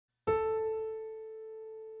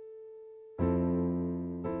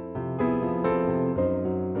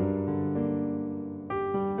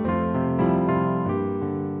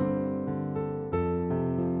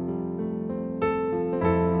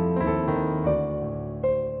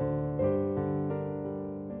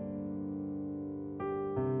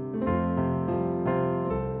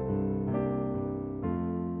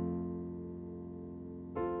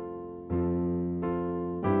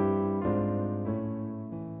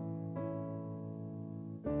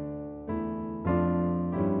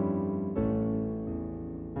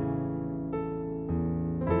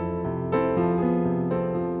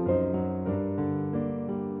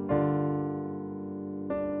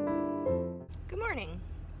morning.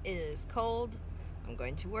 It is cold. I'm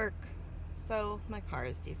going to work, so my car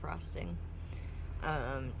is defrosting.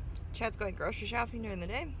 Chad's going grocery shopping during the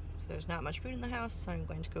day, so there's not much food in the house, so I'm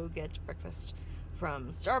going to go get breakfast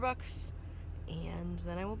from Starbucks, and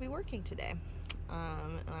then I will be working today.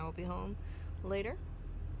 And I will be home later.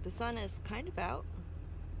 The sun is kind of out,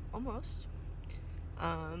 almost.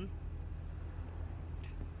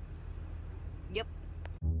 Yep.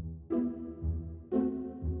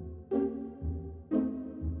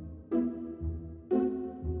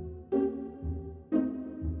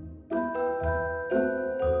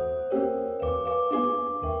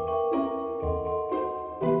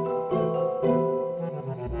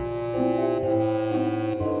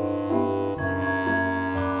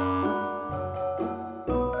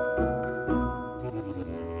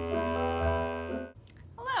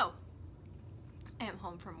 Hello. I am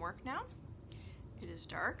home from work now. It is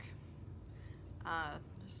dark.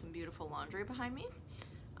 There's some beautiful laundry behind me.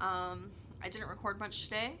 I didn't record much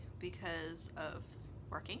today because of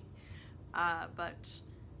working, but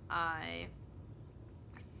I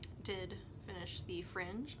did finish the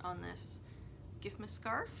fringe on this Giftmas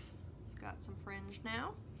scarf. It's got some fringe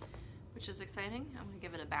now, which is exciting. I'm going to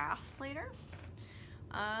give it a bath later.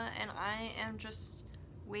 And I am just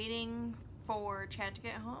waiting for Chad to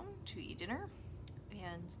get home to eat dinner,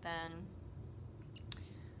 and then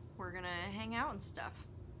we're gonna hang out and stuff.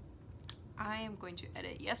 I am going to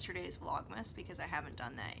edit yesterday's Vlogmas because I haven't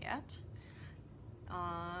done that yet,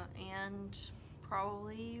 and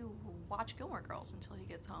probably watch Gilmore Girls until he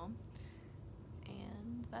gets home,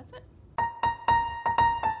 and that's it.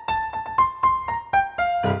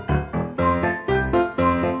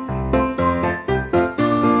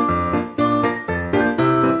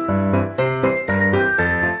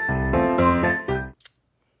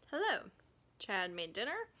 Chad made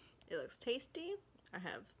dinner. It looks tasty.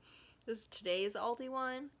 This is today's Aldi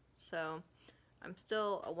wine, so I'm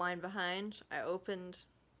still a wine behind. I opened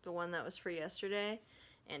the one that was free yesterday,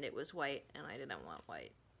 and it was white, and I didn't want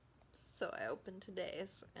white. So I opened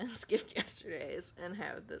today's and skipped yesterday's and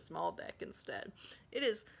have this Malbec instead. It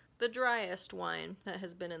is the driest wine that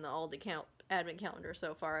has been in the Aldi advent calendar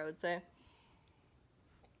so far, I would say.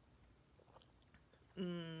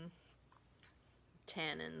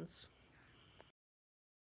 Tannins.